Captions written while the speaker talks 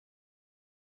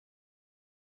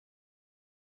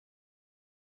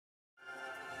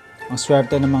Ang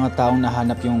swerte ng mga taong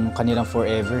nahanap yung kanilang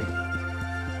forever.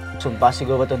 Sumpa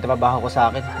siguro itong trabaho ko sa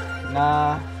akin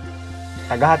na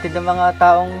tagahatid ng mga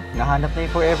taong nahanap na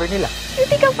yung forever nila.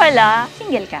 Hindi ka pala.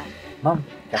 Single ka. Ma'am,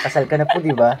 kakasal ka na po,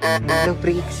 di ba? Hello,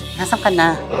 Briggs. Nasaan ka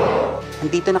na?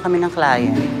 Nandito na kami ng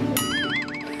client.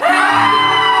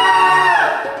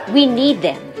 We need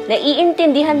them.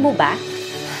 Naiintindihan mo ba?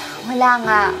 Wala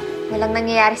nga. Walang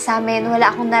nangyayari sa amin.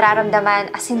 Wala akong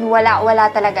nararamdaman. As in, wala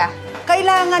talaga.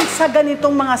 Kailangan sa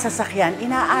ganitong mga sasakyan,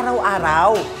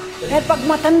 inaaraw-araw. Dahil pag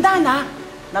matanda na,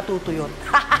 natutuyot.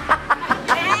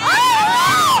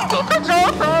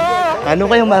 Ano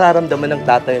kayang mararamdaman ng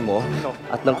tatay mo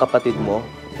at ng kapatid mo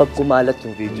pag kumalat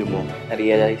yung video mo?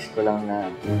 Na-realize ko lang na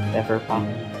never pa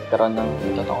karoon ng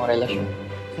totoong relasyon.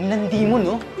 Landi mo,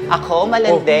 no? Ako,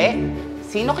 malandi?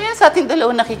 Sino kaya sa ating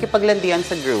dalawa nakikipaglandian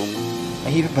sa groom?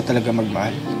 Mahirap ba talaga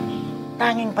magmahal?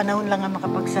 Tanging panahon lang ang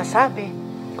makapagsasabi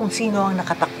kung sino ang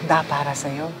nakatakda para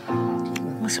sa'yo.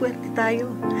 Maswerte tayo.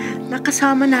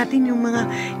 Nakasama natin yung mga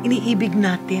iniibig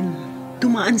natin.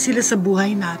 Dumaan sila sa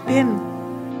buhay natin.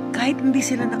 Kahit hindi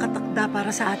sila nakatakda para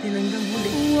sa atin hanggang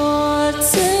huli.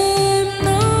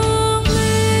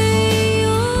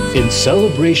 In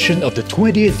celebration of the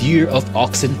 20th year of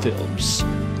Oxin Films,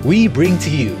 we bring to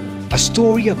you a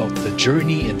story about the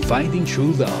journey in finding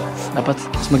true love. Dapat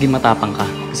mas maging matapang ka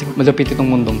kasi malapit itong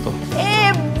mundong to.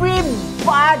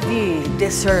 Everybody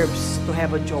deserves to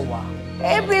have a jowa.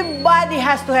 Everybody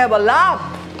has to have a love.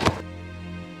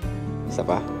 Isa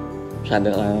pa,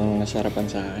 masyado kang nasarapan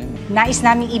sa akin. Nais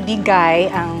naming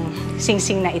ibigay ang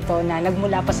singsing na ito na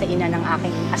nagmula pa sa ina ng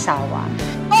aking asawa.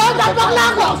 Oh, dapat na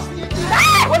ako!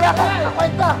 Wala ka! Ako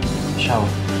ito! Shao,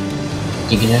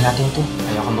 tigilan natin to.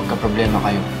 Ayoko magka-problema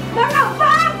kayo. Mga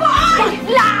baboy!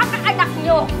 Laak ang anak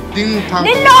nyo!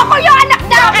 Niloko yung anak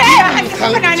namin!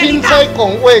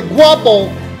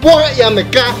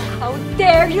 How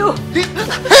dare you!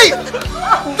 Hey!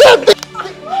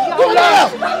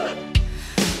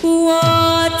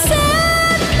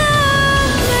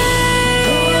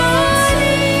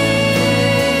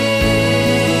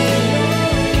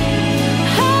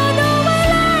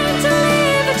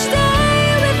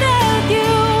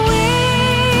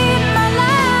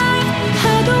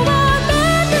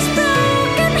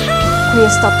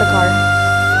 Please stop the car.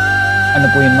 Ano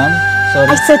po yun, ma'am?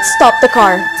 Sorry. I said stop the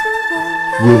car.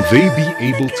 Will they be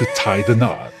able to tie the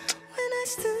knot?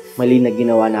 Mali na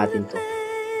ginawa natin to.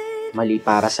 Mali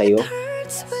para sa'yo.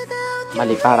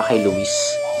 Mali para kay Louise.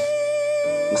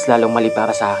 Mas lalong mali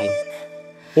para sa akin.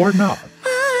 Or not?